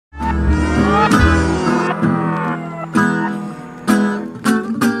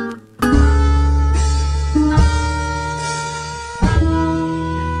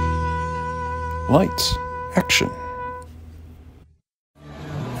Lights, action.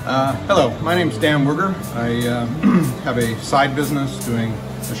 Hello, my name is Dan Werger. I have a side business doing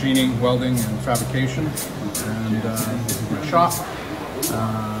machining, welding, and fabrication. And this is my shop.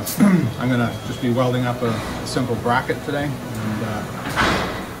 I'm going to just be welding up a simple bracket today. And,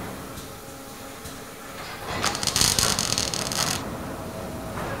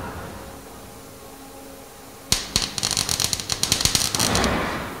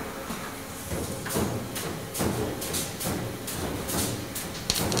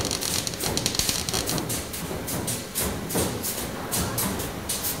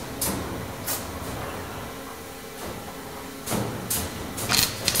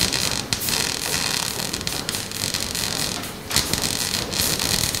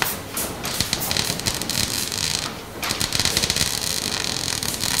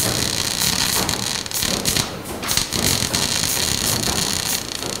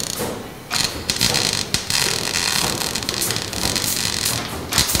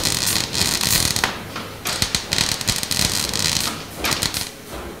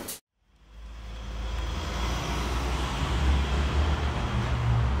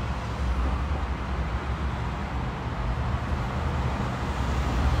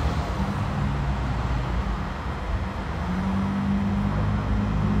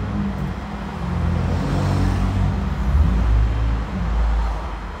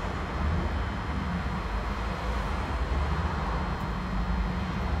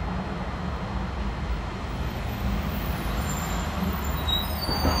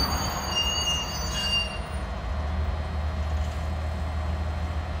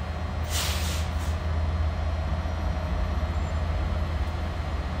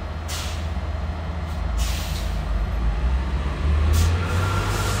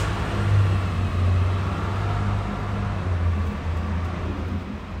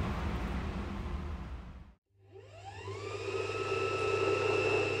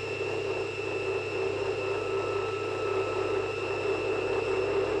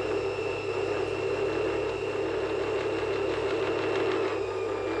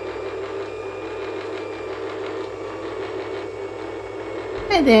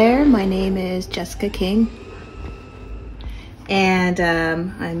 Hi there, my name is Jessica King, and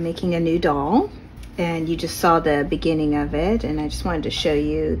I'm making a new doll, and you just saw the beginning of it, and I just wanted to show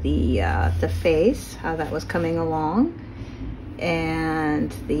you the face, how that was coming along,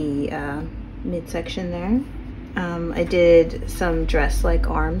 and the midsection there. I did some dress-like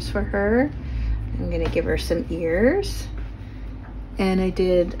arms for her. I'm gonna give her some ears, and I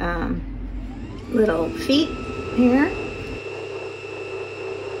did little feet here.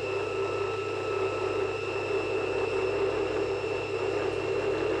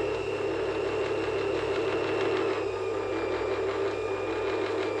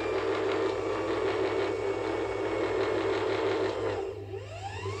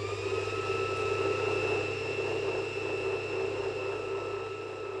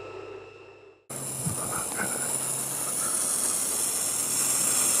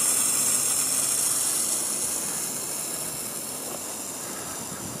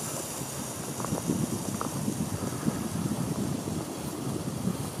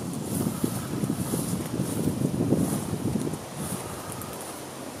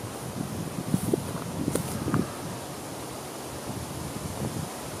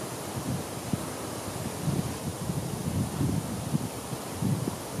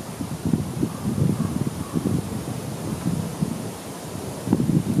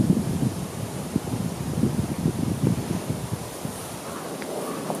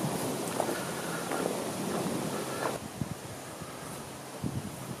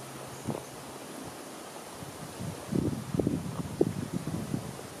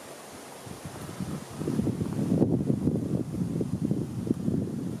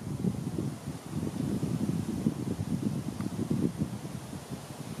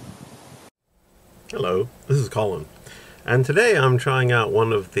 Hello, this is Colin, and today I'm trying out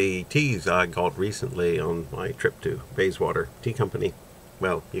one of the teas I got recently on my trip to Bayswater Tea Company.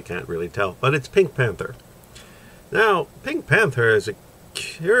 Well, you can't really tell, but it's Pink Panther. Now, Pink Panther has a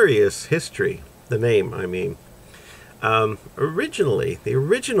curious history, the name, I mean. Originally, the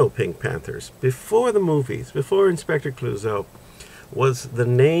original Pink Panthers, before the movies, before Inspector Clouseau, was the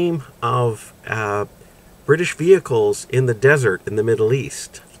name of British vehicles in the desert in the Middle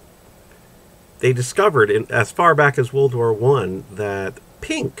East. They discovered, as far back as World War I, that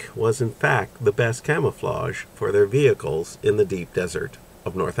pink was in fact the best camouflage for their vehicles in the deep desert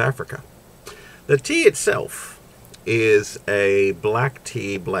of North Africa. The tea itself is a black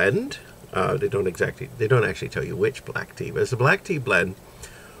tea blend. They don't actually tell you which black tea, but it's a black tea blend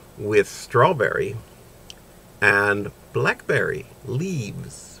with strawberry and blackberry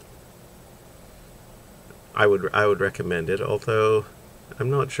leaves. I would recommend it, although I'm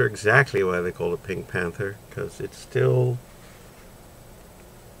not sure exactly why they call it Pink Panther, because it's still,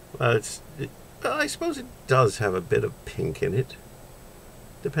 well, I suppose it does have a bit of pink in it,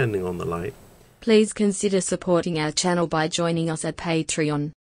 depending on the light. Please consider supporting our channel by joining us at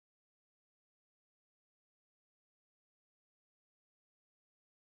Patreon.